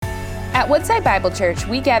At Woodside Bible Church,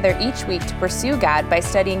 we gather each week to pursue God by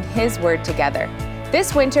studying His Word together.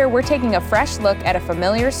 This winter, we're taking a fresh look at a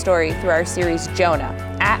familiar story through our series, Jonah,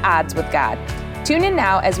 At Odds with God. Tune in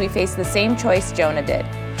now as we face the same choice Jonah did,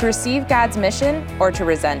 to receive God's mission or to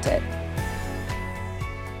resent it.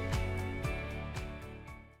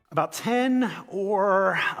 About 10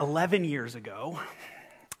 or 11 years ago,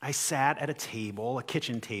 I sat at a table, a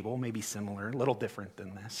kitchen table, maybe similar, a little different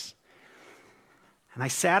than this. And I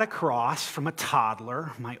sat across from a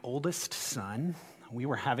toddler, my oldest son. We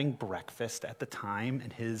were having breakfast at the time,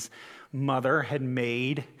 and his mother had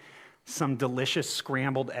made some delicious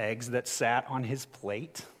scrambled eggs that sat on his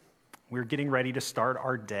plate. We were getting ready to start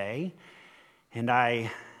our day, and I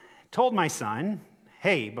told my son,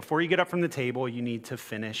 hey, before you get up from the table, you need to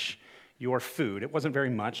finish your food. It wasn't very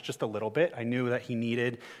much, just a little bit. I knew that he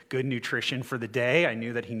needed good nutrition for the day. I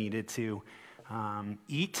knew that he needed to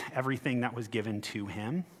eat everything that was given to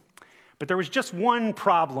him. But there was just one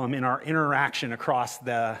problem in our interaction across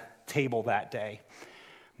the table that day.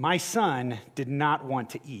 My son did not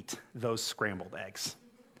want to eat those scrambled eggs.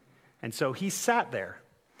 And so he sat there,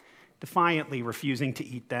 defiantly refusing to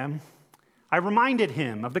eat them. I reminded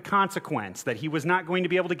him of the consequence that he was not going to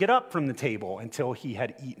be able to get up from the table until he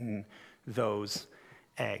had eaten those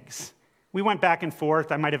eggs. We went back and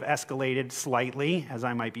forth. I might have escalated slightly, as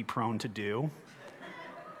I might be prone to do.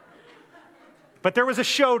 But there was a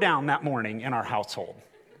showdown that morning in our household.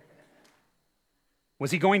 Was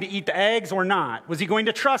he going to eat the eggs or not? Was he going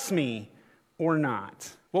to trust me or not?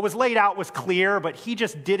 What was laid out was clear, but he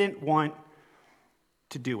just didn't want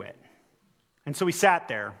to do it. And so we sat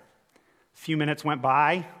there. A few minutes went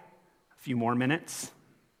by, a few more minutes,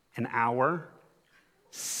 an hour,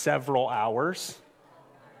 several hours.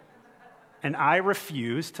 And I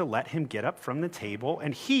refused to let him get up from the table,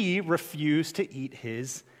 and he refused to eat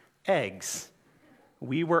his eggs.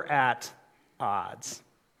 We were at odds.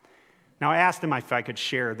 Now, I asked him if I could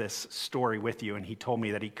share this story with you, and he told me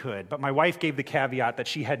that he could. But my wife gave the caveat that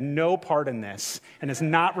she had no part in this and is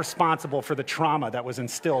not responsible for the trauma that was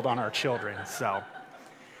instilled on our children.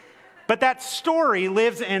 But that story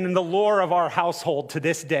lives in the lore of our household to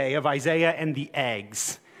this day of Isaiah and the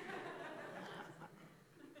eggs.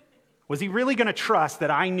 Was he really going to trust that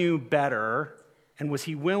I knew better, and was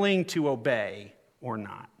he willing to obey or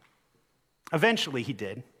not? Eventually, he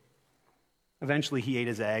did. Eventually, he ate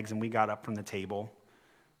his eggs, and we got up from the table.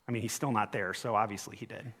 I mean, he's still not there, so obviously he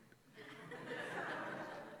did.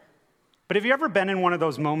 But have you ever been in one of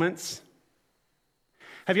those moments?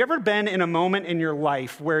 Have you ever been in a moment in your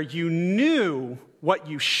life where you knew what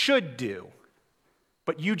you should do,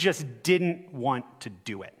 but you just didn't want to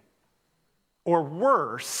do it? Or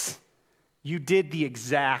worse, you did the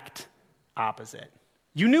exact opposite.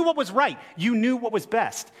 You knew what was right. You knew what was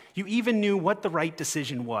best. You even knew what the right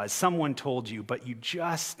decision was. Someone told you, but you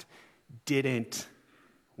just didn't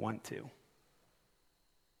want to.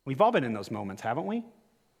 We've all been in those moments, haven't we?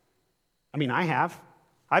 I mean, I have.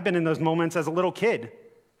 I've been in those moments as a little kid.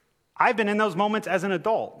 I've been in those moments as an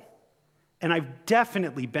adult. And I've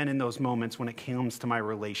definitely been in those moments when it comes to my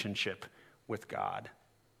relationship with God.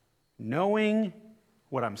 Knowing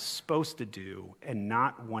what I'm supposed to do and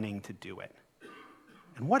not wanting to do it.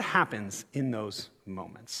 And what happens in those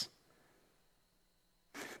moments?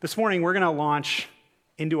 This morning, we're going to launch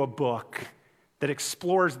into a book that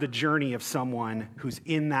explores the journey of someone who's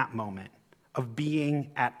in that moment of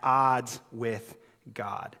being at odds with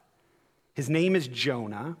God. His name is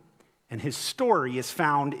Jonah, and his story is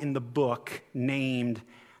found in the book named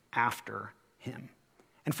after him.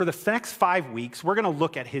 And for the next 5 weeks, we're going to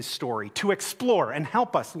look at his story to explore and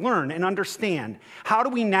help us learn and understand how do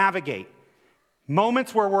we navigate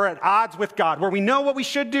moments where we're at odds with God, where we know what we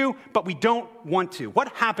should do, but we don't want to. What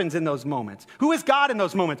happens in those moments? Who is God in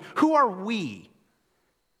those moments? Who are we?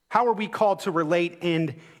 How are we called to relate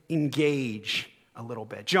and engage a little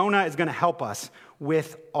bit? Jonah is going to help us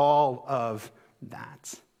with all of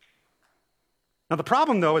that. Now, the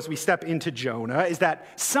problem, though, as we step into Jonah, is that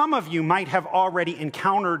some of you might have already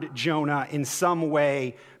encountered Jonah in some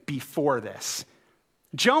way before this.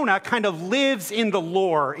 Jonah kind of lives in the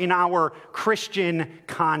lore in our Christian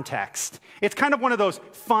context. It's kind of one of those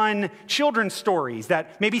fun children's stories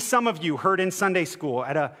that maybe some of you heard in Sunday school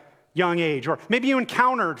at a young age, or maybe you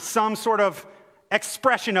encountered some sort of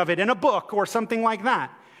expression of it in a book or something like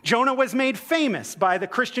that. Jonah was made famous by the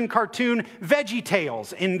Christian cartoon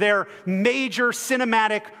VeggieTales in their major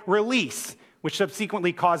cinematic release, which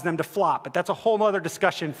subsequently caused them to flop. But that's a whole other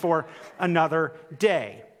discussion for another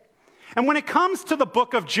day. And when it comes to the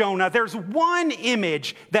book of Jonah, there's one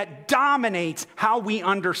image that dominates how we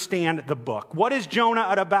understand the book. What is Jonah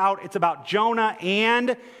about? It's about Jonah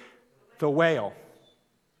and the whale.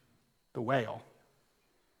 The whale.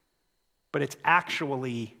 But it's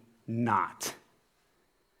actually not.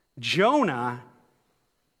 Jonah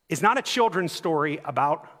is not a children's story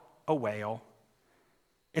about a whale.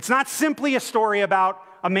 It's not simply a story about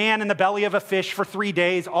a man in the belly of a fish for 3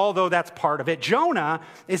 days, although that's part of it. Jonah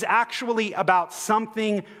is actually about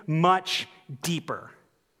something much deeper.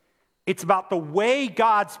 It's about the way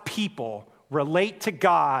God's people relate to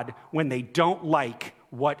God when they don't like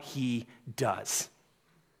what he does.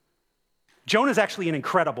 Jonah is actually an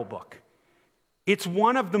incredible book. It's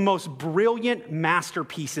one of the most brilliant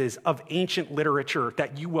masterpieces of ancient literature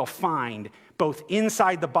that you will find both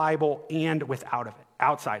inside the Bible and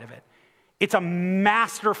outside of it. It's a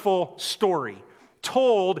masterful story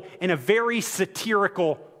told in a very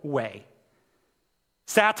satirical way.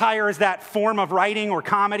 Satire is that form of writing or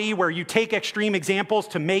comedy where you take extreme examples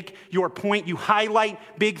to make your point. You highlight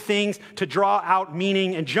big things to draw out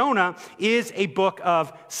meaning. And Jonah is a book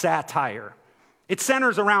of satire. It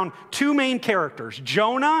centers around two main characters,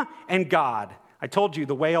 Jonah and God. I told you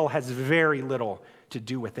the whale has very little to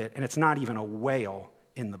do with it, and it's not even a whale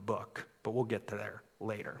in the book, but we'll get to there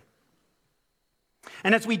later.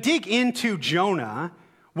 And as we dig into Jonah,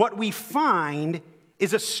 what we find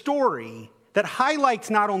is a story that highlights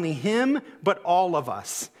not only him, but all of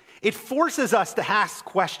us. It forces us to ask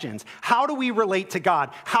questions. How do we relate to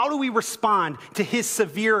God? How do we respond to his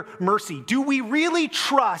severe mercy? Do we really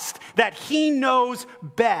trust that he knows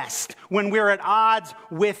best when we're at odds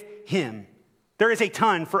with him? There is a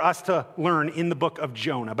ton for us to learn in the book of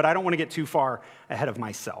Jonah, but I don't want to get too far ahead of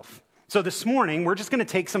myself. So this morning, we're just going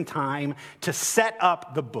to take some time to set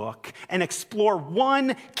up the book and explore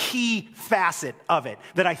one key facet of it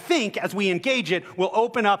that I think, as we engage it, will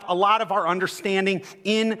open up a lot of our understanding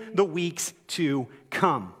in the weeks to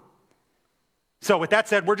come. So with that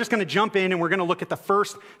said, we're just going to jump in and we're going to look at the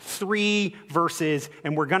first 3 verses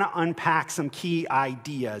and we're going to unpack some key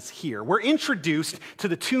ideas here. We're introduced to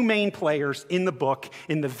the 2 main players in the book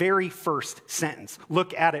in the very first sentence.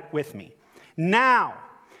 Look at it with me. Now,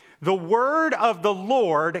 the word of the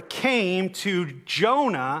Lord came to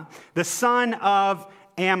Jonah, the son of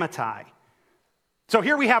Amittai. So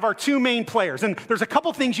here we have our 2 main players. And there's a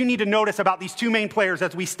couple things you need to notice about these 2 main players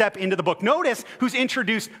as we step into the book. Notice who's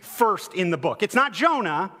introduced first in the book. It's not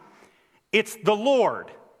Jonah, it's the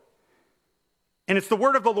Lord. And it's the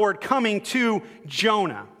word of the Lord coming to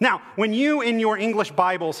Jonah. Now, when you in your English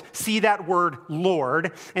Bibles see that word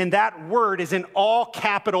Lord, and that word is in all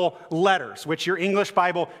capital letters, which your English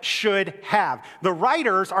Bible should have, the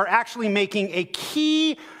writers are actually making a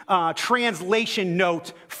key translation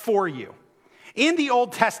note for you. In the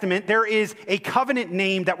Old Testament, there is a covenant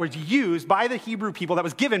name that was used by the Hebrew people, that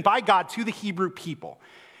was given by God to the Hebrew people.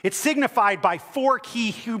 It's signified by 4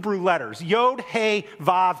 key Hebrew letters, Yod, He,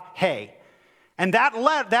 Vav, He. And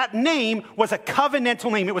that name was a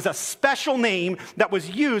covenantal name. It was a special name that was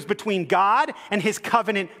used between God and his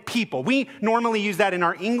covenant people. We normally use that in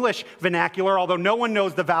our English vernacular, although no one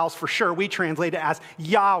knows the vowels for sure. We translate it as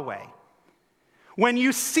Yahweh. When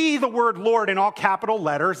you see the word Lord in all capital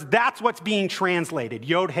letters, that's what's being translated,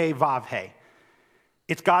 Yod, He, Vav, He.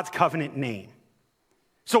 It's God's covenant name.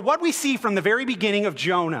 So what we see from the very beginning of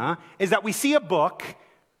Jonah is that we see a book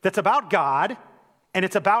that's about God, and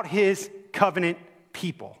it's about his covenant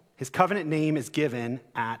people. His covenant name is given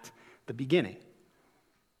at the beginning.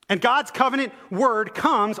 And God's covenant word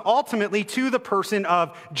comes ultimately to the person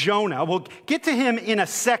of Jonah. We'll get to him in a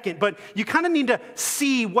second, but you kind of need to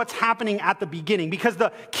see what's happening at the beginning, because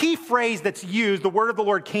the key phrase that's used, the word of the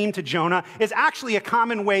Lord came to Jonah, is actually a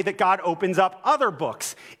common way that God opens up other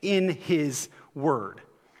books in his word.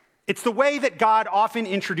 It's the way that God often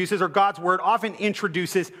introduces, or God's word often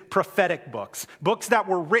introduces, prophetic books, books that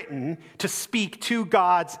were written to speak to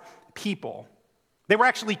God's people. They were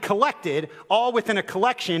actually collected all within a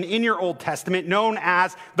collection in your Old Testament known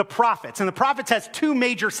as the prophets. And the prophets has 2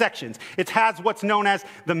 major sections. It has what's known as,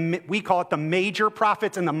 we call it the major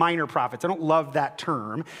prophets and the minor prophets. I don't love that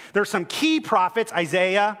term. There's some key prophets,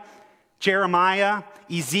 Isaiah, Jeremiah,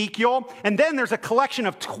 Ezekiel, and then there's a collection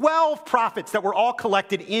of 12 prophets that were all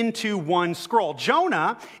collected into one scroll.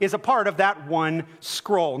 Jonah is a part of that one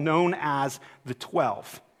scroll known as the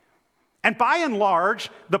 12. And by and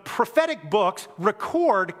large, the prophetic books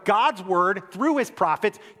record God's word through his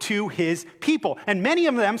prophets to his people. And many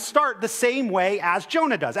of them start the same way as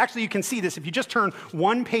Jonah does. Actually, you can see this if you just turn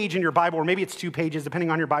 1 page in your Bible, or maybe it's 2 pages,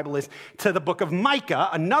 depending on your Bible list, to the book of Micah,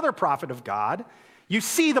 another prophet of God. You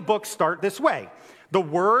see the book start this way. the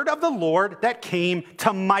word of the Lord that came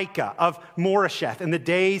to Micah of Moresheth in the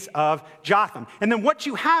days of Jotham. And then what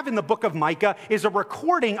you have in the book of Micah is a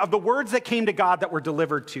recording of the words that came to God that were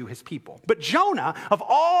delivered to his people. But Jonah, of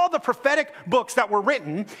all the prophetic books that were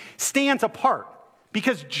written, stands apart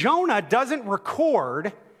because Jonah doesn't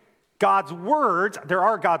record God's words. There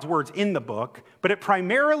are God's words in the book, but it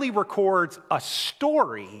primarily records a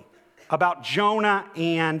story about Jonah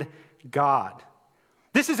and God.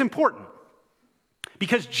 This is important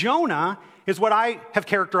because Jonah is what I have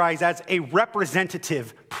characterized as a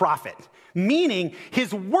representative prophet, meaning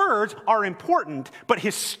his words are important, but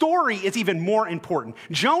his story is even more important.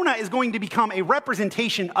 Jonah is going to become a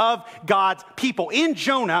representation of God's people. In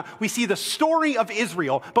Jonah, we see the story of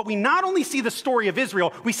Israel, but we not only see the story of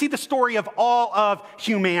Israel, we see the story of all of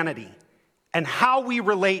humanity and how we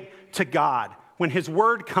relate to God when his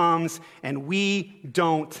word comes and we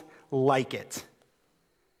don't like it.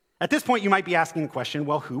 At this point, you might be asking the question,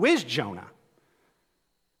 well, who is Jonah?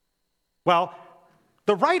 Well,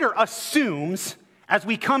 the writer assumes, as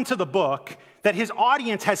we come to the book, that his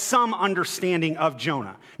audience has some understanding of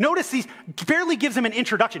Jonah. Notice he barely gives him an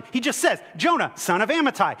introduction. He just says, Jonah, son of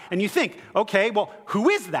Amittai. And you think, okay, well, who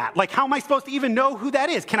is that? Like, how am I supposed to even know who that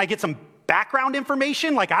is? Can I get some background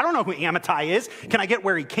information? Like, I don't know who Amittai is. Can I get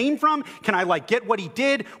where he came from? Can I get what he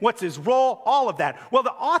did? What's his role? All of that. Well,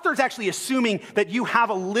 the author's actually assuming that you have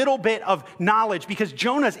a little bit of knowledge because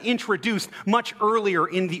Jonah's introduced much earlier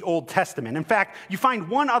in the Old Testament. In fact, you find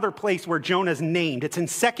one other place where Jonah's named. It's in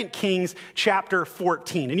 2 Kings chapter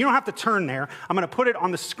 14. And you don't have to turn there. I'm going to put it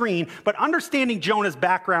on the screen. But understanding Jonah's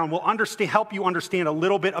background will help you understand a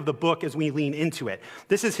little bit of the book as we lean into it.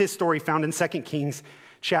 This is his story found in 2 Kings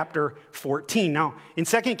chapter 14. Now, in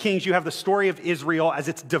 2 Kings, you have the story of Israel as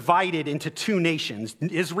it's divided into two nations,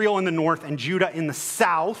 Israel in the north and Judah in the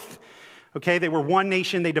south. Okay, they were one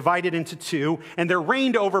nation, they divided into two, and they're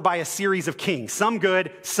reigned over by a series of kings, some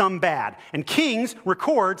good, some bad. And Kings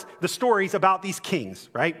records the stories about these kings,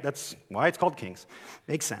 right? That's why it's called Kings.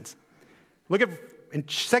 Makes sense. Look at in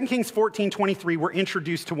 2 Kings 14:23, we're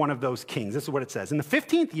introduced to one of those kings. This is what it says. In the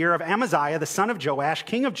 15th year of Amaziah, the son of Joash,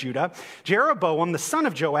 king of Judah, Jeroboam, the son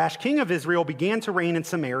of Joash, king of Israel, began to reign in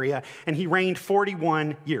Samaria, and he reigned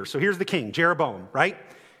 41 years. So here's the king, Jeroboam, right?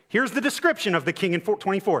 Here's the description of the king in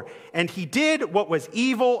 24. And he did what was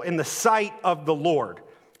evil in the sight of the Lord.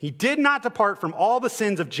 He did not depart from all the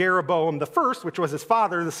sins of Jeroboam the first, which was his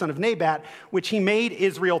father, the son of Nebat, which he made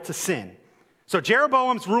Israel to sin. So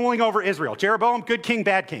Jeroboam's ruling over Israel. Jeroboam, good king,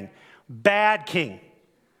 bad king? Bad king.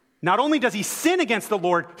 Not only does he sin against the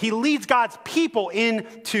Lord, he leads God's people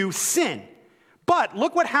into sin. But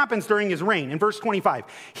look what happens during his reign in verse 25.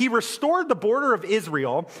 He restored the border of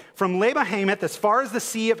Israel from Lebo-hamath as far as the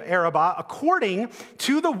Sea of Arabah, according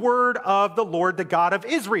to the word of the Lord, the God of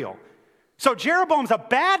Israel. So Jeroboam's a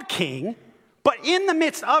bad king, but in the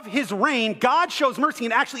midst of his reign, God shows mercy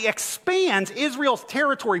and actually expands Israel's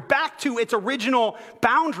territory back to its original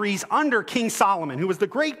boundaries under King Solomon, who was the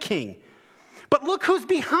great king. But look who's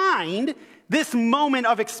behind this moment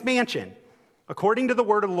of expansion. According to the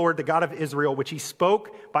word of the Lord, the God of Israel, which he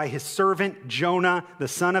spoke by his servant Jonah, the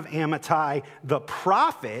son of Amittai, the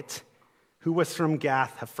prophet, who was from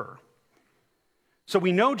Gath-hepher. So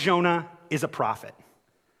we know Jonah is a prophet.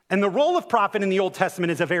 And the role of prophet in the Old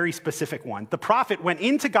Testament is a very specific one. The prophet went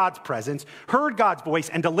into God's presence, heard God's voice,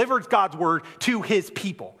 and delivered God's word to his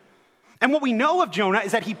people. And what we know of Jonah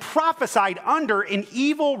is that he prophesied under an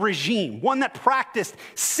evil regime, one that practiced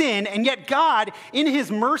sin, and yet God, in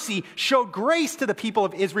his mercy, showed grace to the people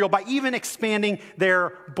of Israel by even expanding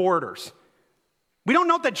their borders. We don't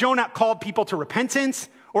note that Jonah called people to repentance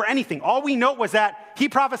or anything. All we note was that he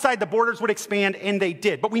prophesied the borders would expand, and they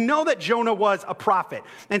did. But we know that Jonah was a prophet.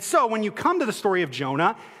 And so when you come to the story of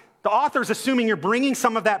Jonah, the author's assuming you're bringing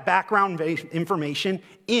some of that background information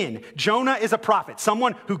in. Jonah is a prophet,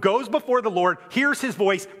 someone who goes before the Lord, hears his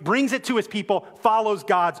voice, brings it to his people, follows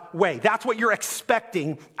God's way. That's what you're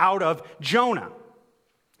expecting out of Jonah.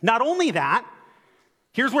 Not only that,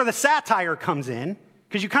 here's where the satire comes in,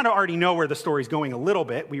 because you kind of already know where the story's going a little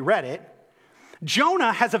bit. We read it.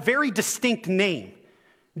 Jonah has a very distinct name.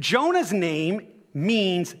 Jonah's name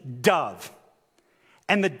means dove.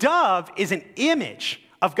 And the dove is an image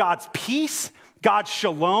of God's peace, God's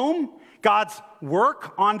shalom, God's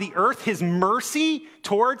work on the earth, his mercy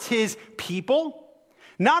towards his people.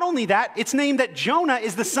 Not only that, it's named that Jonah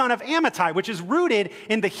is the son of Amittai, which is rooted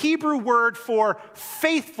in the Hebrew word for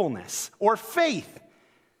faithfulness or faith.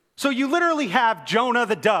 So you literally have Jonah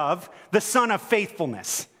the dove, the son of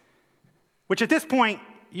faithfulness. Which at this point,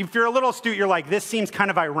 if you're a little astute, you're like, this seems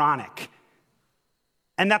kind of ironic.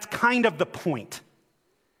 And that's kind of the point.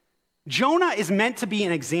 Jonah is meant to be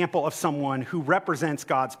an example of someone who represents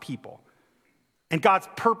God's people and God's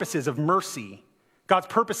purposes of mercy, God's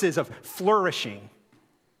purposes of flourishing.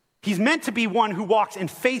 He's meant to be one who walks in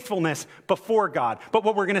faithfulness before God. But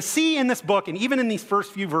what we're going to see in this book, and even in these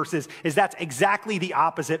first few verses, is that's exactly the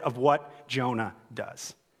opposite of what Jonah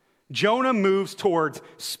does. Jonah moves towards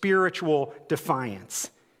spiritual defiance.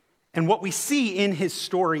 And what we see in his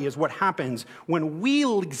story is what happens when we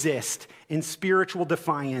exist in spiritual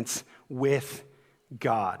defiance with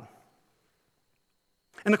God.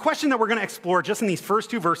 And the question that we're going to explore just in these first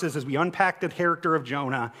two verses as we unpack the character of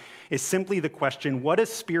Jonah is simply the question, what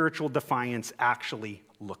does spiritual defiance actually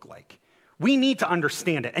look like? We need to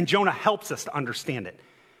understand it, and Jonah helps us to understand it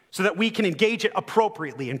so that we can engage it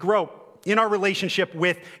appropriately and grow in our relationship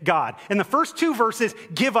with God. And the first two verses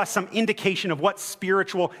give us some indication of what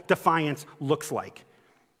spiritual defiance looks like.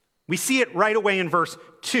 We see it right away in verse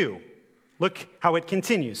 2. Look how it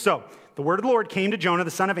continues. So, the word of the Lord came to Jonah,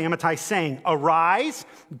 the son of Amittai, saying, "Arise,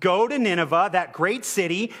 go to Nineveh, that great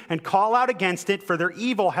city, and call out against it, for their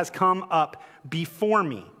evil has come up before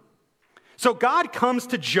me." So God comes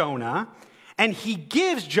to Jonah, and he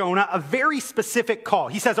gives Jonah a very specific call.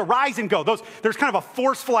 He says, arise and go. There's kind of a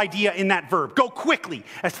forceful idea in that verb. Go quickly,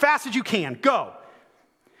 as fast as you can, go.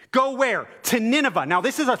 Go where? To Nineveh. Now,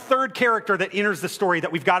 this is a third character that enters the story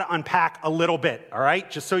that we've got to unpack a little bit, all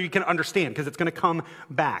right? Just so you can understand, because it's going to come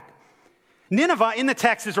back. Nineveh in the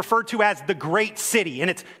text is referred to as the great city, and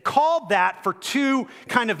it's called that for two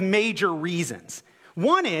kind of major reasons.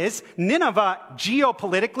 One is Nineveh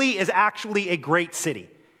geopolitically is actually a great city.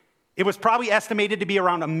 It was probably estimated to be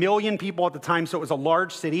around 1 million people at the time, so it was a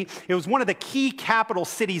large city. It was one of the key capital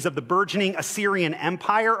cities of the burgeoning Assyrian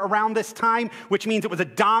Empire around this time, which means it was a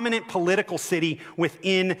dominant political city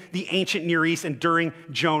within the ancient Near East and during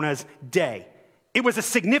Jonah's day. It was a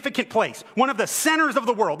significant place, one of the centers of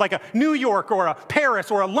the world, like a New York or a Paris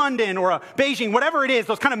or a London or a Beijing, whatever it is,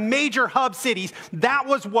 those kind of major hub cities. That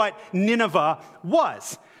was what Nineveh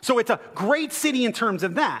was. So it's a great city in terms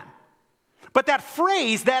of that. But that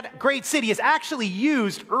phrase, that great city, is actually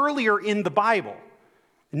used earlier in the Bible.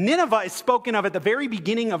 Nineveh is spoken of at the very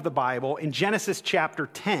beginning of the Bible in Genesis chapter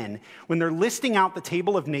 10, when they're listing out the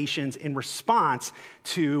table of nations in response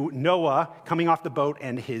to Noah coming off the boat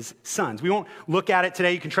and his sons. We won't look at it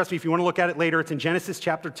today. You can trust me if you want to look at it later. It's in Genesis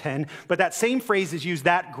chapter 10. But that same phrase is used,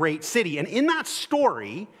 that great city. And in that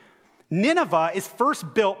story, Nineveh is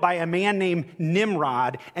first built by a man named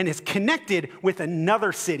Nimrod and is connected with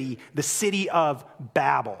another city, the city of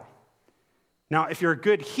Babel. Now, if you're a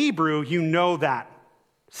good Hebrew, you know that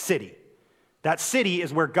city. That city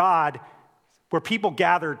is where people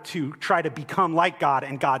gathered to try to become like God,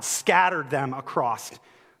 and God scattered them across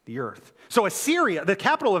the earth. So Assyria, the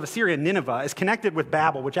capital of Assyria, Nineveh, is connected with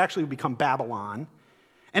Babel, which actually would become Babylon.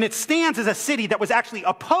 And it stands as a city that was actually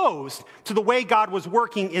opposed to the way God was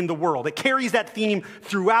working in the world. It carries that theme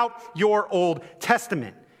throughout your Old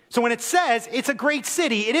Testament. So when it says it's a great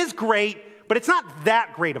city, it is great, but it's not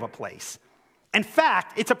that great of a place. In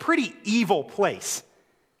fact, it's a pretty evil place.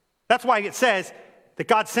 That's why it says that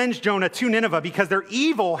God sends Jonah to Nineveh, because their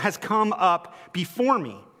evil has come up before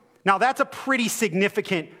me. Now, that's a pretty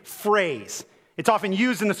significant phrase. It's often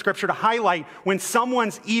used in the scripture to highlight when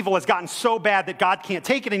someone's evil has gotten so bad that God can't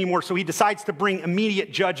take it anymore, so he decides to bring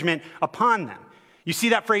immediate judgment upon them. You see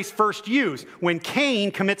that phrase first used when Cain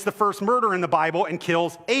commits the first murder in the Bible and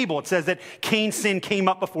kills Abel. It says that Cain's sin came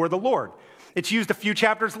up before the Lord. It's used a few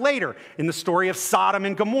chapters later in the story of Sodom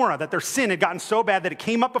and Gomorrah, that their sin had gotten so bad that it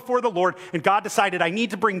came up before the Lord, and God decided, I need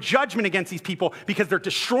to bring judgment against these people because they're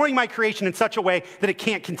destroying my creation in such a way that it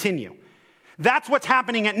can't continue. That's what's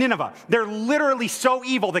happening at Nineveh. They're literally so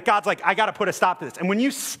evil that God's like, I got to put a stop to this. And when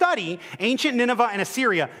you study ancient Nineveh and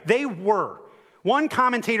Assyria, they were. One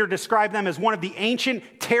commentator described them as one of the ancient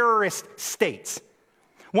terrorist states.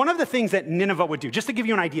 One of the things that Nineveh would do, just to give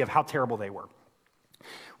you an idea of how terrible they were,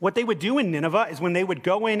 what they would do in Nineveh is when they would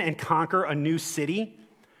go in and conquer a new city,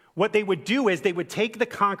 what they would do is they would take the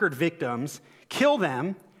conquered victims, kill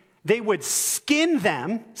them, they would skin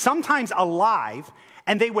them, sometimes alive,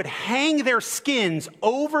 and they would hang their skins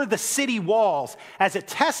over the city walls as a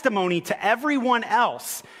testimony to everyone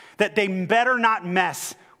else that they better not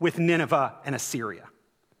mess with Nineveh and Assyria.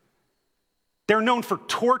 They're known for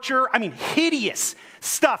torture, hideous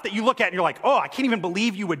stuff that you look at and you're like, oh, I can't even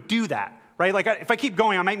believe you would do that. Right? Like, if I keep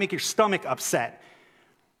going, I might make your stomach upset.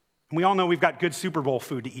 And we all know we've got good Super Bowl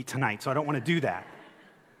food to eat tonight, so I don't want to do that.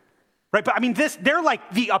 Right? But they're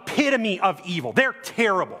like the epitome of evil. They're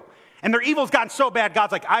terrible. And their evil's gotten so bad,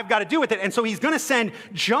 God's like, I've got to do with it. And so he's going to send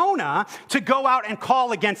Jonah to go out and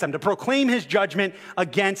call against them, to proclaim his judgment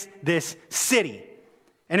against this city.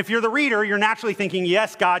 And if you're the reader, you're naturally thinking,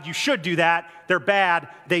 yes, God, you should do that. They're bad.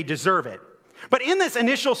 They deserve it. But in this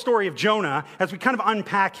initial story of Jonah, as we kind of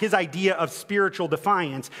unpack his idea of spiritual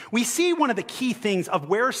defiance, we see one of the key things of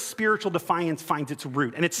where spiritual defiance finds its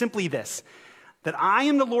root. And it's simply this, that I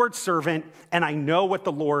am the Lord's servant and I know what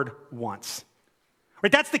the Lord wants.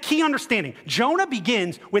 Right? That's the key understanding. Jonah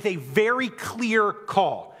begins with a very clear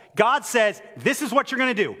call. God says, this is what you're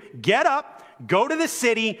going to do. Get up, go to the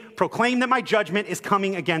city, proclaim that my judgment is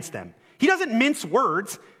coming against them. He doesn't mince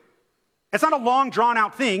words. It's not a long,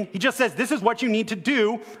 drawn-out thing. He just says, this is what you need to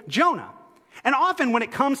do, Jonah. And often when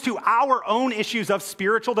it comes to our own issues of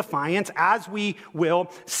spiritual defiance, as we will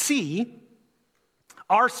see,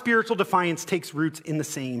 our spiritual defiance takes roots in the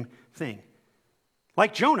same thing.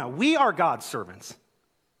 Like Jonah, we are God's servants.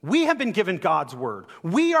 We have been given God's word.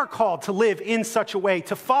 We are called to live in such a way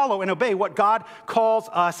to follow and obey what God calls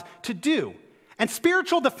us to do. And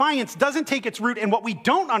spiritual defiance doesn't take its root in what we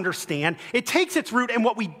don't understand. It takes its root in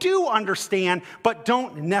what we do understand, but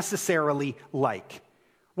don't necessarily like.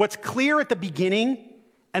 What's clear at the beginning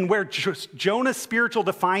and where Jonah's spiritual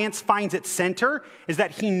defiance finds its center is that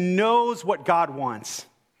he knows what God wants.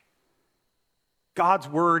 God's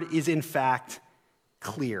word is, in fact,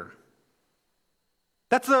 clear.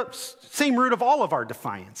 That's the same root of all of our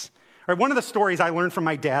defiance. Right, one of the stories I learned from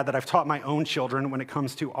my dad that I've taught my own children when it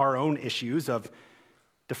comes to our own issues of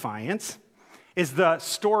defiance is the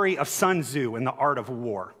story of Sun Tzu and the art of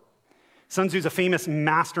war. Sun Tzu is a famous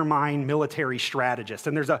mastermind military strategist.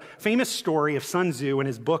 And there's a famous story of Sun Tzu in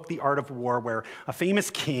his book, The Art of War, where a famous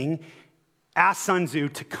king asked Sun Tzu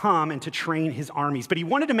to come and to train his armies. But he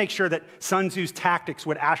wanted to make sure that Sun Tzu's tactics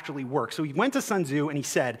would actually work. So he went to Sun Tzu and he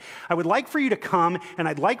said, I would like for you to come and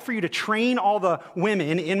I'd like for you to train all the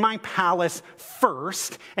women in my palace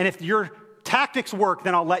first. And if your tactics work,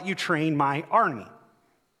 then I'll let you train my army.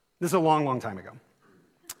 This is a long, long time ago.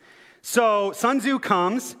 So Sun Tzu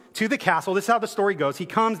comes to the castle. This is how the story goes. He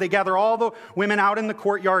comes, they gather all the women out in the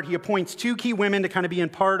courtyard. He appoints 2 key women to kind of be in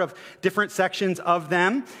part of different sections of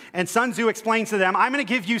them. And Sun Tzu explains to them, I'm going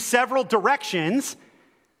to give you several directions,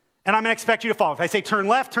 and I'm going to expect you to follow. If I say turn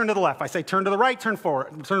left, turn to the left. If I say turn to the right, turn forward,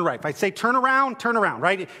 turn to the right. If I say turn around,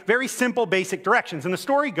 right? Very simple, basic directions. And the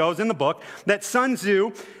story goes in the book that Sun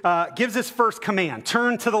Tzu gives his first command,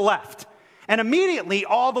 turn to the left. And immediately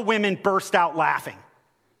all the women burst out laughing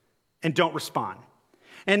and don't respond.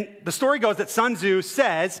 And the story goes that Sun Tzu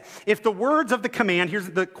says, if the words of the command, here's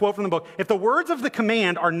the quote from the book, if the words of the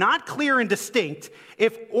command are not clear and distinct,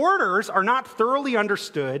 if orders are not thoroughly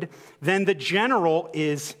understood, then the general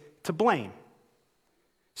is to blame.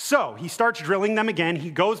 So he starts drilling them again. He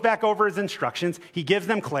goes back over his instructions. He gives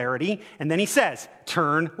them clarity. And then he says,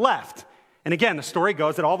 turn left. And again, the story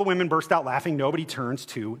goes that all the women burst out laughing. Nobody turns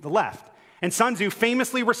to the left. And Sun Tzu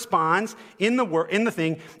famously responds in the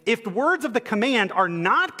thing, if the words of the command are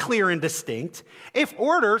not clear and distinct, if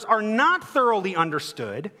orders are not thoroughly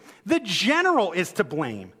understood, the general is to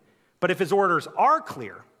blame. But if his orders are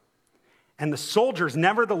clear and the soldiers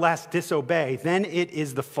nevertheless disobey, then it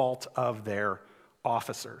is the fault of their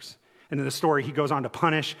officers. And in the story, he goes on to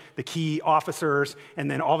punish the key officers, and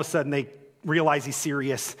then all of a sudden they realize he's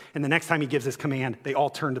serious, and the next time he gives his command, they all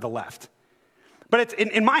turn to the left. But it's,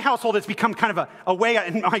 in my household, it's become kind of a way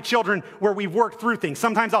in my children where we've worked through things.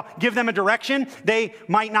 Sometimes I'll give them a direction they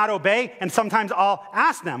might not obey, and sometimes I'll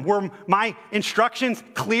ask them, were my instructions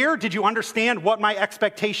clear? Did you understand what my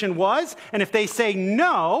expectation was? And if they say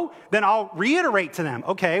no, then I'll reiterate to them,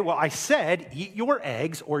 okay, well, I said eat your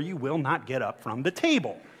eggs or you will not get up from the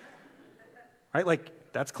table. Right?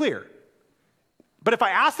 Like, that's clear. But if I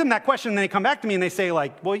ask them that question and they come back to me and they say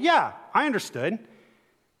like, well, yeah, I understood.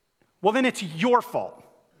 Well, then it's your fault.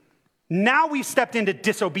 Now we've stepped into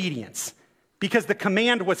disobedience because the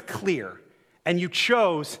command was clear and you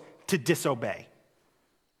chose to disobey.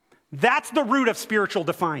 That's the root of spiritual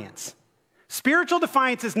defiance. Spiritual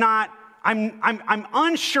defiance is not, I'm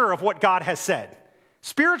unsure of what God has said.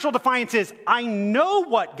 Spiritual defiance is, I know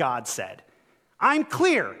what God said. I'm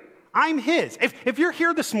clear. I'm his. If you're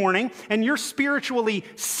here this morning and you're spiritually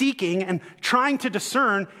seeking and trying to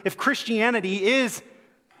discern if Christianity is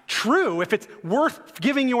true, if it's worth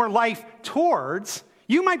giving your life towards,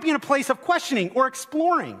 you might be in a place of questioning or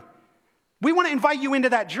exploring. We want to invite you into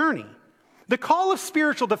that journey. The call of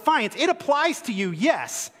spiritual defiance, it applies to you,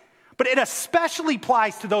 yes, but it especially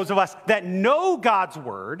applies to those of us that know God's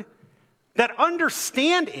word, that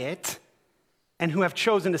understand it, and who have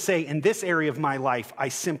chosen to say, in this area of my life, I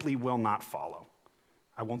simply will not follow.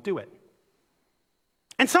 I won't do it.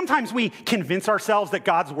 And sometimes we convince ourselves that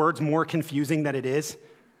God's word's more confusing than it is.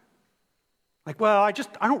 Like, well, I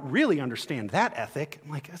don't really understand that ethic.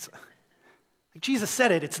 I'm like, Like Jesus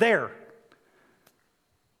said it, it's there.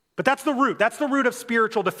 But that's the root. That's the root of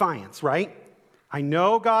spiritual defiance, right? I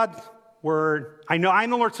know God's word. I know I'm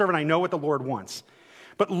the Lord's servant. I know what the Lord wants.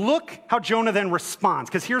 But look how Jonah then responds,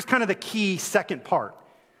 because here's kind of the key second part.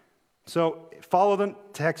 So follow the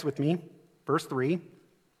text with me. Verse 3.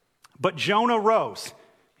 But Jonah rose.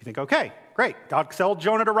 You think, okay, great. God told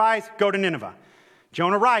Jonah to rise, go to Nineveh.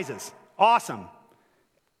 Jonah rises. Awesome.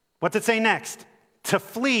 What's it say next? To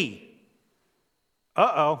flee.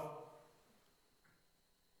 Uh-oh.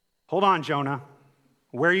 Hold on, Jonah.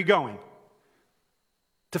 Where are you going?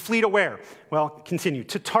 To flee to where? Well, continue.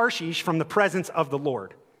 To Tarshish from the presence of the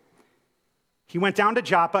Lord. He went down to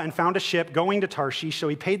Joppa and found a ship going to Tarshish, so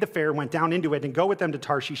he paid the fare, went down into it, and go with them to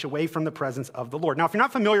Tarshish away from the presence of the Lord. Now, if you're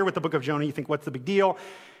not familiar with the book of Jonah, you think, what's the big deal?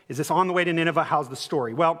 Is this on the way to Nineveh? How's the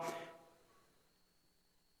story? Well,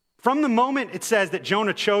 from the moment it says that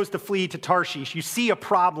Jonah chose to flee to Tarshish, you see a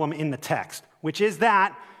problem in the text, which is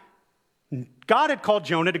that God had called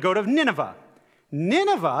Jonah to go to Nineveh.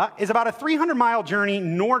 Nineveh is about a 300-mile journey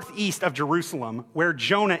northeast of Jerusalem, where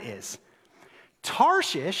Jonah is.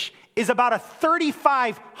 Tarshish is about a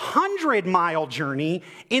 3,500-mile journey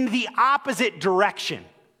in the opposite direction.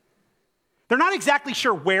 They're not exactly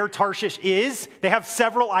sure where Tarshish is. They have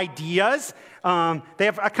several ideas. I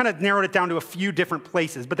kind of narrowed it down to a few different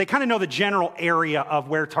places, but they kind of know the general area of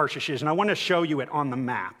where Tarshish is, and I want to show you it on the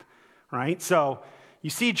map, right? So you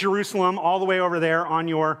see Jerusalem all the way over there on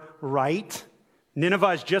your right.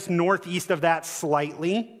 Nineveh is just northeast of that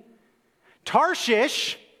slightly.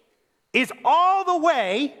 Tarshish is all the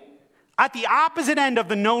way at the opposite end of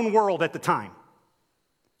the known world at the time.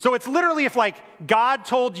 So it's literally if like God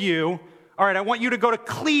told you, all right, I want you to go to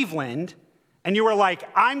Cleveland, and you were like,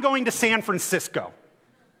 I'm going to San Francisco.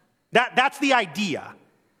 That's the idea.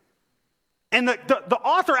 And the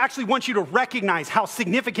author actually wants you to recognize how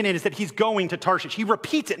significant it is that he's going to Tarshish. He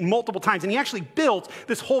repeats it multiple times, and he actually built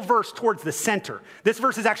this whole verse towards the center. This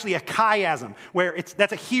verse is actually a chiasm, where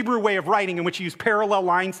that's a Hebrew way of writing in which you use parallel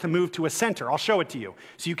lines to move to a center. I'll show it to you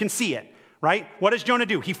so you can see it, right? What does Jonah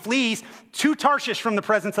do? He flees to Tarshish from the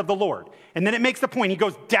presence of the Lord. And then it makes the point. He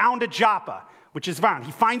goes down to Joppa, which is found.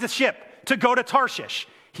 He finds a ship to go to Tarshish.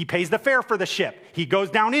 He pays the fare for the ship. He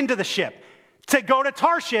goes down into the ship to go to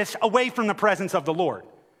Tarshish away from the presence of the Lord.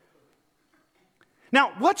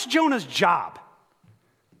 Now, what's Jonah's job?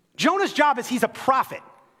 Jonah's job is he's a prophet.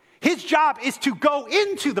 His job is to go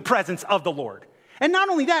into the presence of the Lord. And not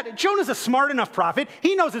only that, Jonah's a smart enough prophet.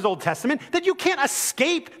 He knows his Old Testament that you can't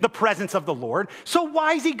escape the presence of the Lord. So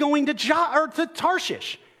why is he going to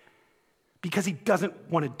Tarshish? Because he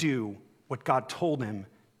doesn't want to do what God told him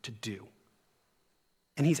to do.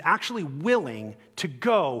 And he's actually willing to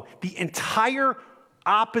go the entire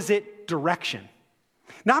opposite direction.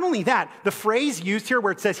 Not only that, the phrase used here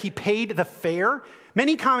where it says he paid the fare,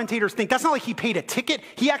 many commentators think that's not like he paid a ticket,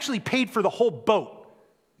 he actually paid for the whole boat.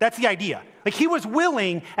 That's the idea. Like he was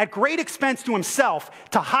willing, at great expense to himself,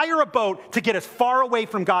 to hire a boat to get as far away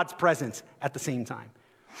from God's presence at the same time.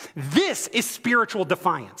 This is spiritual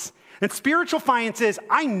defiance. And spiritual defiance is,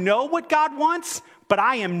 I know what God wants, but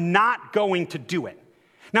I am not going to do it.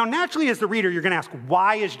 Now, naturally, as the reader, you're going to ask,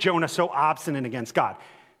 why is Jonah so obstinate against God?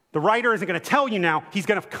 The writer isn't going to tell you now. He's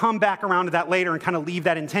going to come back around to that later and kind of leave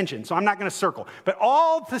that intention. So I'm not going to circle. But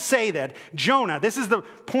all to say that Jonah, this is the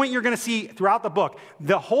point you're going to see throughout the book.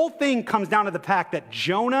 The whole thing comes down to the fact that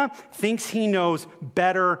Jonah thinks he knows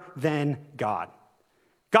better than God.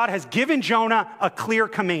 God has given Jonah a clear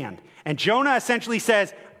command. And Jonah essentially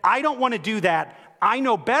says, I don't want to do that. I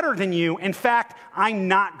know better than you. In fact, I'm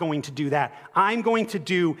not going to do that. I'm going to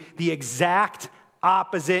do the exact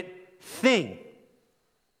opposite thing.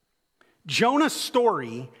 Jonah's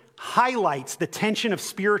story highlights the tension of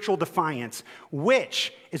spiritual defiance,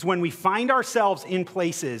 which is when we find ourselves in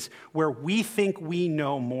places where we think we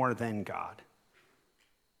know more than God.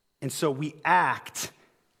 And so we act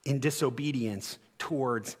in disobedience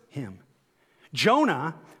towards him.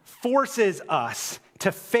 Jonah forces us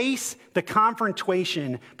to face the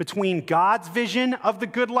confrontation between God's vision of the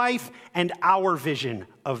good life and our vision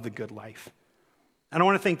of the good life. And I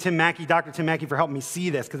want to thank Dr. Tim Mackey, for helping me see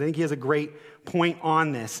this, because I think he has a great point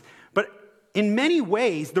on this. But in many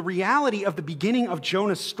ways, the reality of the beginning of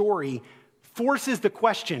Jonah's story forces the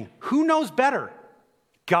question, who knows better,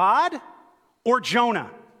 God or Jonah?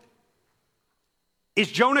 Is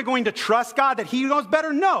Jonah going to trust God that he knows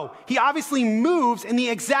better? No. He obviously moves in the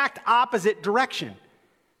exact opposite direction.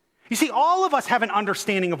 You see, all of us have an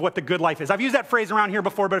understanding of what the good life is. I've used that phrase around here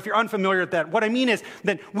before, but if you're unfamiliar with that, what I mean is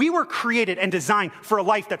that we were created and designed for a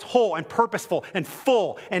life that's whole and purposeful and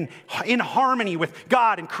full and in harmony with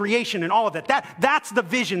God and creation and all of that. That's the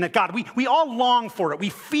vision that God, we all long for it. We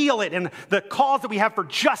feel it in the calls that we have for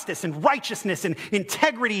justice and righteousness and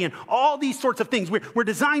integrity and all these sorts of things. We're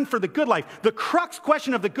designed for the good life. The crux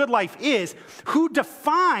question of the good life is who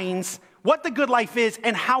defines what the good life is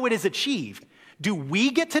and how it is achieved. Do we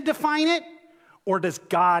get to define it, or does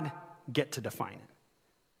God get to define it?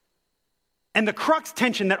 And the crux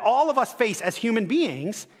tension that all of us face as human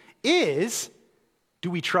beings is, do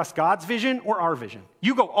we trust God's vision or our vision?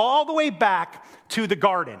 You go all the way back to the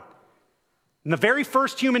garden, and the very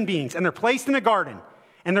first human beings, and they're placed in a garden,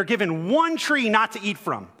 and they're given one tree not to eat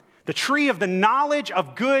from, the tree of the knowledge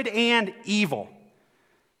of good and evil.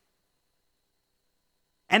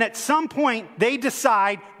 And at some point, they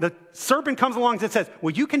decide, the serpent comes along and says,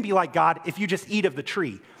 well, you can be like God if you just eat of the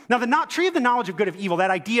tree. Now, the tree of the knowledge of good and evil,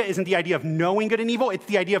 that idea isn't the idea of knowing good and evil, it's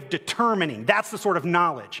the idea of determining. That's the sort of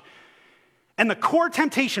knowledge. And the core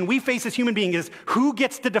temptation we face as human beings is, who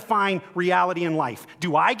gets to define reality in life?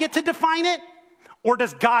 Do I get to define it, or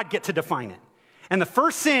does God get to define it? And the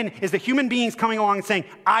first sin is the human beings coming along and saying,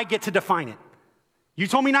 I get to define it. You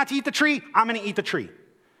told me not to eat the tree, I'm going to eat the tree.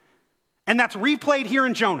 And that's replayed here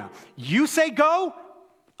in Jonah. You say go,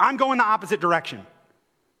 I'm going the opposite direction.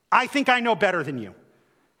 I think I know better than you.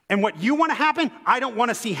 And what you want to happen, I don't want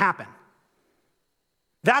to see happen.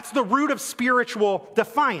 That's the root of spiritual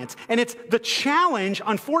defiance. And it's the challenge,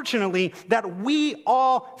 unfortunately, that we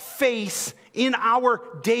all face in our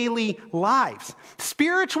daily lives.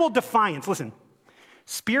 Spiritual defiance, listen,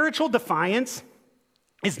 spiritual defiance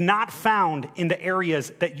is not found in the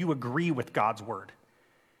areas that you agree with God's word.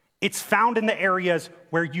 It's found in the areas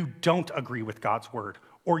where you don't agree with God's word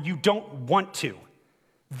or you don't want to.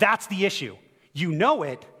 That's the issue. You know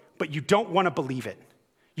it, but you don't want to believe it.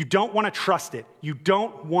 You don't want to trust it. You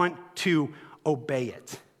don't want to obey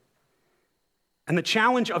it. And the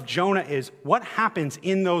challenge of Jonah is what happens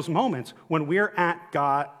in those moments when we're at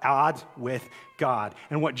odds with God.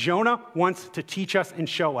 And what Jonah wants to teach us and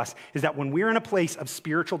show us is that when we're in a place of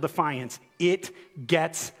spiritual defiance, it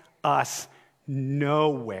gets us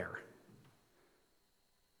nowhere.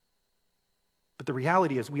 But the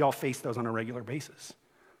reality is we all face those on a regular basis.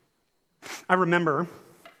 I remember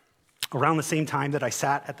around the same time that I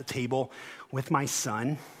sat at the table with my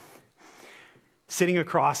son, sitting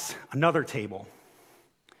across another table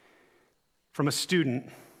from a student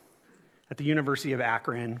at the University of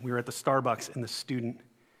Akron. We were at the Starbucks in the student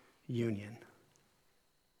union.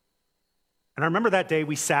 And I remember that day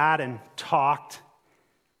we sat and talked.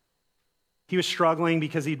 He was struggling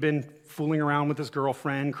because he'd been fooling around with his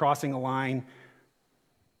girlfriend, crossing a line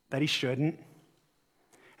that he shouldn't.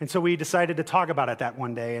 And so we decided to talk about it that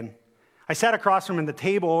one day. And I sat across from him at the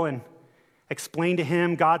table and explained to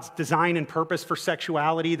him God's design and purpose for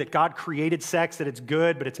sexuality, that God created sex, that it's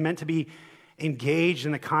good, but it's meant to be engaged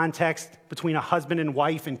in the context between a husband and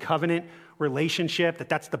wife in covenant relationship,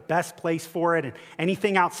 that's the best place for it, and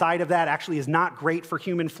anything outside of that actually is not great for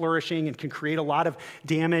human flourishing and can create a lot of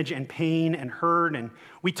damage and pain and hurt. And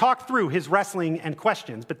we talked through his wrestling and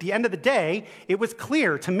questions, but at the end of the day, it was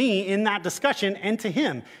clear to me in that discussion and to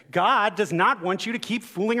him, God does not want you to keep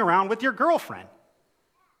fooling around with your girlfriend.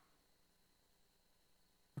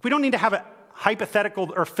 We don't need to have a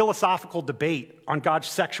hypothetical or philosophical debate on God's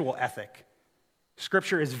sexual ethic.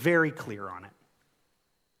 Scripture is very clear on it.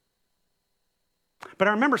 But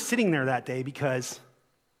I remember sitting there that day because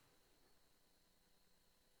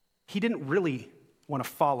he didn't really want to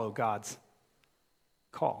follow God's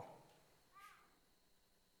call.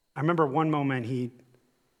 I remember one moment he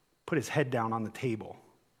put his head down on the table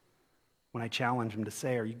when I challenged him to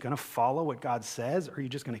say, are you going to follow what God says, or are you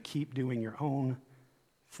just going to keep doing your own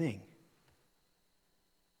thing?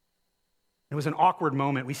 It was an awkward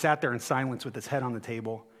moment. We sat there in silence with his head on the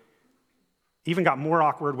table. Even got more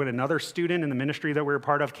awkward when another student in the ministry that we were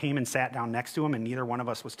part of came and sat down next to him, and neither one of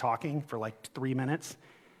us was talking for like 3 minutes.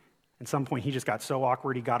 At some point, he just got so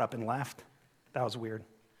awkward, he got up and left. That was weird.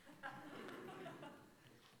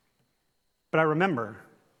 But I remember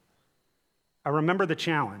the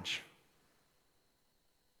challenge.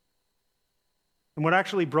 And what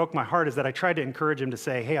actually broke my heart is that I tried to encourage him to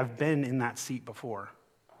say, hey, I've been in that seat before.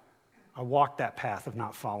 I walked that path of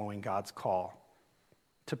not following God's call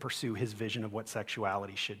to pursue his vision of what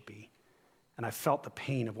sexuality should be. And I felt the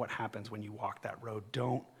pain of what happens when you walk that road.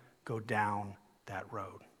 Don't go down that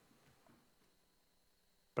road.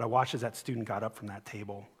 But I watched as that student got up from that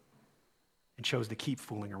table and chose to keep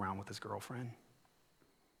fooling around with his girlfriend.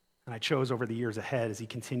 And I chose over the years ahead as he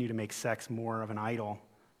continued to make sex more of an idol,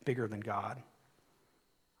 bigger than God.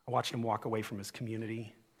 I watched him walk away from his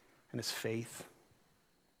community and his faith.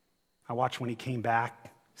 I watched when he came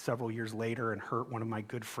back several years later and hurt one of my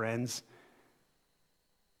good friends.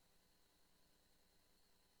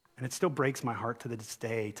 And it still breaks my heart to this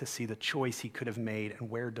day to see the choice he could have made and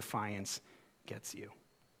where defiance gets you.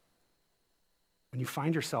 When you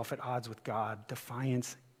find yourself at odds with God,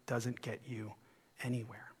 defiance doesn't get you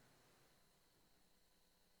anywhere.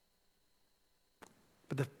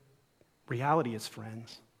 But the reality is,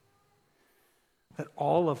 friends, that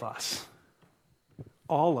all of us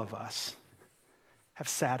have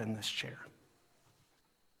sat in this chair.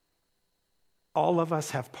 All of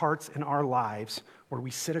us have parts in our lives where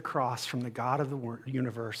we sit across from the God of the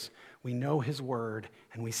universe, we know his word,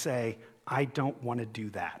 and we say, I don't want to do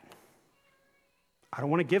that. I don't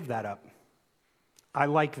want to give that up. I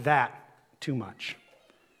like that too much.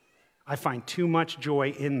 I find too much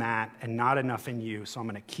joy in that and not enough in you, so I'm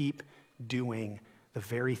going to keep doing the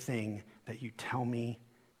very thing that you tell me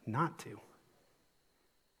not to.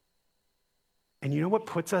 And you know what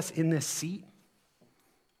puts us in this seat?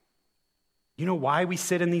 You know why we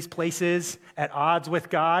sit in these places at odds with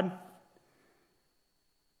God?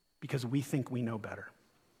 Because we think we know better.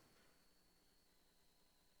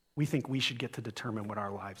 We think we should get to determine what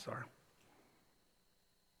our lives are.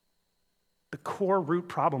 The core root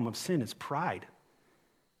problem of sin is pride.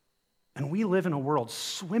 And we live in a world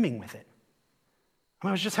swimming with it.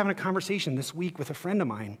 I was just having a conversation this week with a friend of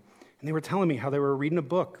mine, and they were telling me how they were reading a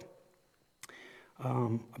book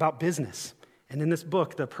about business. And in this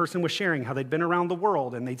book, the person was sharing how they'd been around the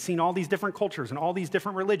world and they'd seen all these different cultures and all these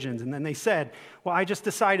different religions. And then they said, well, I just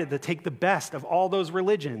decided to take the best of all those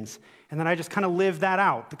religions. And then I just kind of live that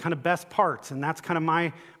out, the kind of best parts. And that's kind of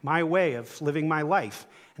my way of living my life.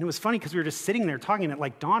 And it was funny because we were just sitting there talking, and it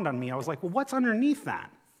like dawned on me. I was like, well, what's underneath that?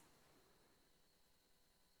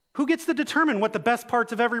 Who gets to determine what the best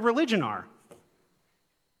parts of every religion are?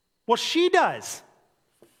 Well, she does.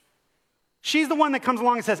 She's the one that comes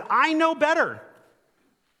along and says, I know better.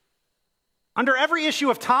 Under every issue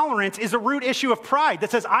of tolerance is a root issue of pride that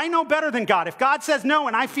says, I know better than God. If God says no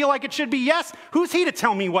and I feel like it should be yes, who's he to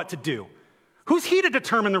tell me what to do? Who's he to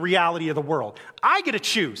determine the reality of the world? I get to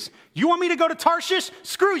choose. You want me to go to Tarshish?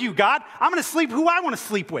 Screw you, God. I'm going to sleep who I want to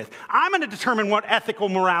sleep with. I'm going to determine what ethical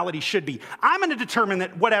morality should be. I'm going to determine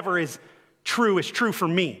that whatever is true for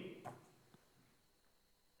me.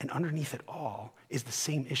 And underneath it all is the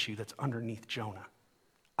same issue that's underneath Jonah.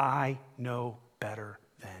 I know better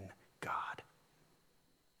than God.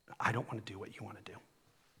 I don't want to do what you want to do.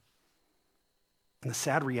 And the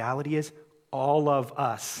sad reality is, all of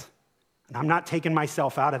us, and I'm not taking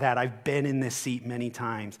myself out of that, I've been in this seat many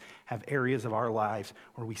times, have areas of our lives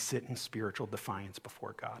where we sit in spiritual defiance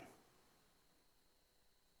before God.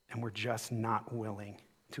 And we're just not willing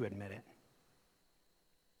to admit it.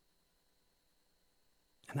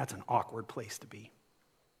 And that's an awkward place to be.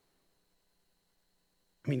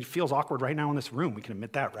 I mean, it feels awkward right now in this room. We can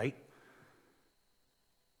admit that, right?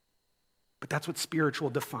 But that's what spiritual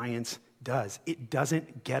defiance does. It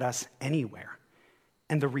doesn't get us anywhere.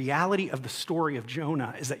 And the reality of the story of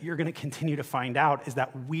Jonah is that you're going to continue to find out is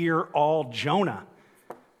that we're all Jonah.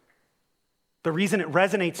 The reason it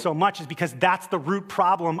resonates so much is because that's the root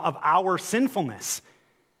problem of our sinfulness.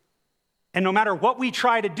 And no matter what we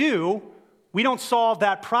try to do, we don't solve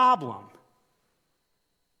that problem.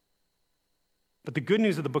 But the good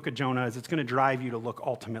news of the book of Jonah is it's going to drive you to look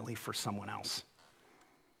ultimately for someone else.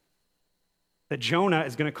 That Jonah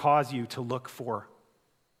is going to cause you to look for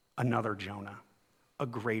another Jonah, a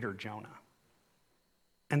greater Jonah.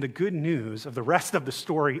 And the good news of the rest of the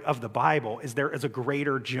story of the Bible is there is a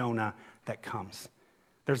greater Jonah that comes.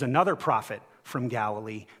 There's another prophet from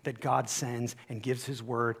Galilee that God sends and gives his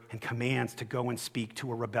word and commands to go and speak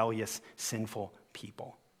to a rebellious, sinful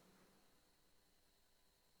people.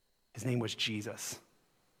 His name was Jesus.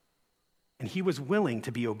 And he was willing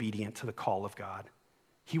to be obedient to the call of God.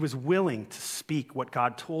 He was willing to speak what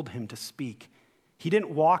God told him to speak. He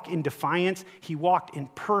didn't walk in defiance. He walked in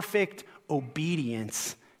perfect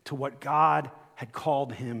obedience to what God had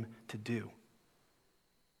called him to do.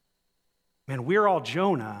 Man, we're all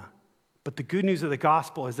Jonah, but the good news of the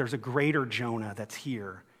gospel is there's a greater Jonah that's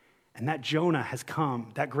here. And that Jonah has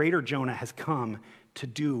come, that greater Jonah has come to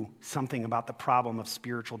do something about the problem of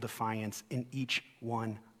spiritual defiance in each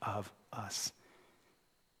one of us.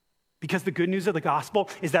 Because the good news of the gospel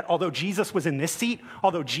is that although Jesus was in this seat,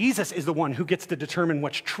 although Jesus is the one who gets to determine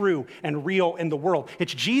what's true and real in the world,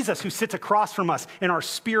 it's Jesus who sits across from us in our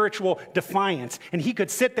spiritual defiance. And he could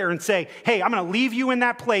sit there and say, hey, I'm going to leave you in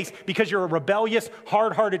that place because you're a rebellious,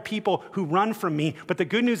 hard-hearted people who run from me. But the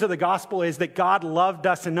good news of the gospel is that God loved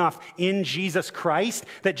us enough in Jesus Christ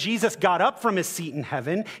that Jesus got up from his seat in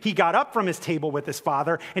heaven, he got up from his table with his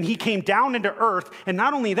Father, and he came down into earth. And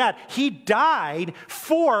not only that, he died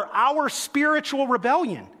for our spiritual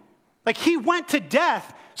rebellion. Like he went to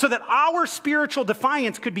death so that our spiritual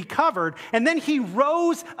defiance could be covered, and then he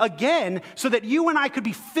rose again so that you and I could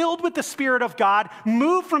be filled with the Spirit of God,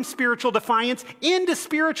 move from spiritual defiance into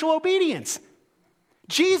spiritual obedience.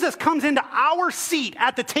 Jesus comes into our seat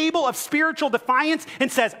at the table of spiritual defiance and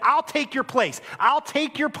says, I'll take your place. I'll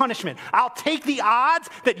take your punishment. I'll take the odds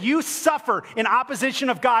that you suffer in opposition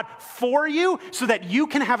of God for you so that you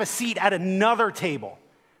can have a seat at another table.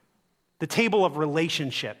 The table of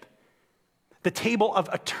relationship, the table of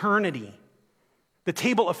eternity, the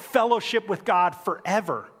table of fellowship with God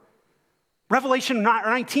forever. Revelation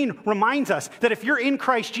 19 reminds us that if you're in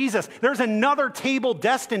Christ Jesus, there's another table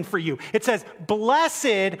destined for you. It says,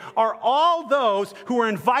 blessed are all those who are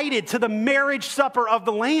invited to the marriage supper of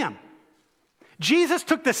the Lamb. Jesus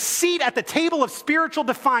took the seat at the table of spiritual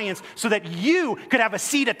defiance so that you could have a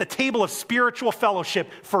seat at the table of spiritual fellowship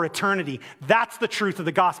for eternity. That's the truth of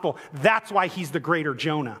the gospel. That's why he's the greater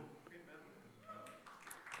Jonah.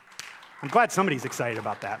 I'm glad somebody's excited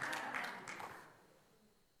about that.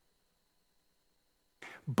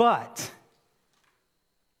 But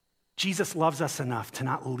Jesus loves us enough to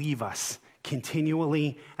not leave us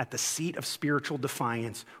continually at the seat of spiritual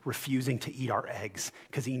defiance, refusing to eat our eggs,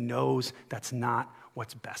 because he knows that's not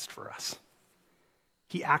what's best for us.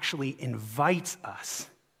 He actually invites us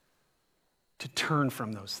to turn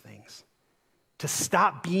from those things, to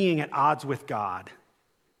stop being at odds with God,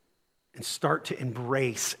 and start to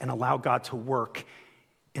embrace and allow God to work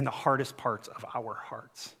in the hardest parts of our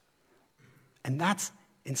hearts. And that's,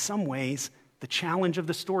 in some ways, the challenge of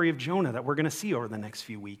the story of Jonah that we're going to see over the next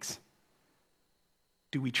few weeks.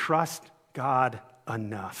 Do we trust God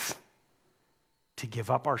enough to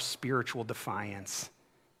give up our spiritual defiance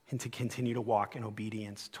and to continue to walk in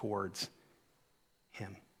obedience towards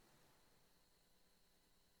him?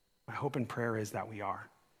 My hope and prayer is that we are.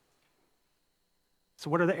 So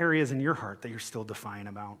what are the areas in your heart that you're still defiant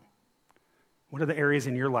about? What are the areas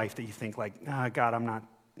in your life that you think like, God, I'm not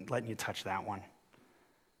letting you touch that one?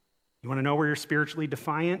 You want to know where you're spiritually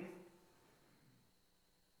defiant?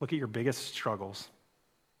 Look at your biggest struggles.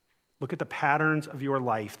 Look at the patterns of your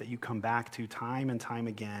life that you come back to time and time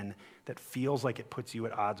again that feels like it puts you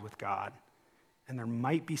at odds with God. And there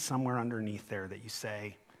might be somewhere underneath there that you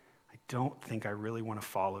say, I don't think I really want to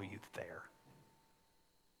follow you there.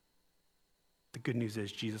 The good news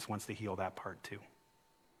is Jesus wants to heal that part too.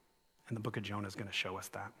 And the book of Jonah is going to show us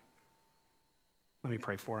that. Let me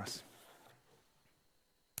pray for us.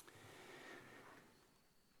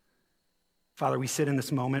 Father, we sit in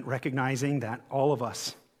this moment recognizing that all of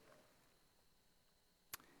us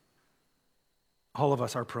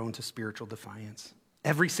are prone to spiritual defiance.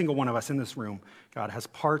 Every single one of us in this room, God, has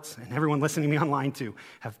parts, and everyone listening to me online too,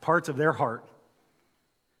 have parts of their heart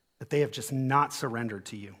that they have just not surrendered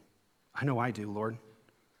to you. I know I do, Lord.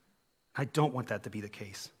 I don't want that to be the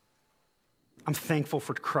case. I'm thankful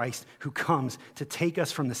for Christ who comes to take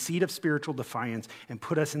us from the seat of spiritual defiance and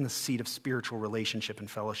put us in the seat of spiritual relationship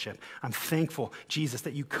and fellowship. I'm thankful, Jesus,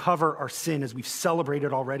 that you cover our sin as we've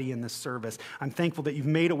celebrated already in this service. I'm thankful that you've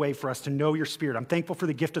made a way for us to know your Spirit. I'm thankful for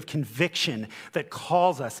the gift of conviction that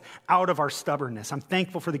calls us out of our stubbornness. I'm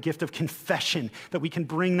thankful for the gift of confession that we can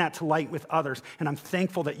bring that to light with others. And I'm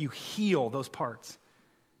thankful that you heal those parts.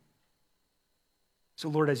 So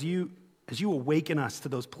Lord, as you awaken us to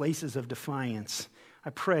those places of defiance, I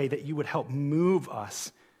pray that you would help move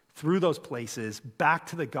us through those places back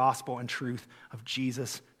to the gospel and truth of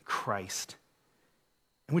Jesus Christ.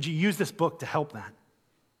 And would you use this book to help that?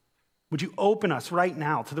 Would you open us right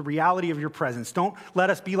now to the reality of your presence? Don't let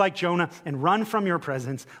us be like Jonah and run from your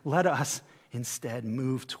presence. Let us instead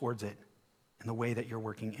move towards it in the way that you're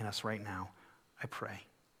working in us right now, I pray.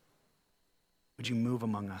 Would you move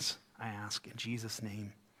among us, I ask, in Jesus'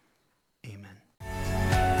 name. Amen.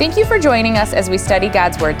 Thank you for joining us as we study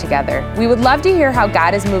God's Word together. We would love to hear how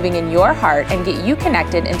God is moving in your heart and get you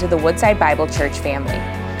connected into the Woodside Bible Church family.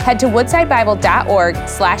 Head to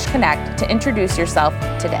woodsidebible.org/connect to introduce yourself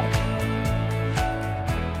today.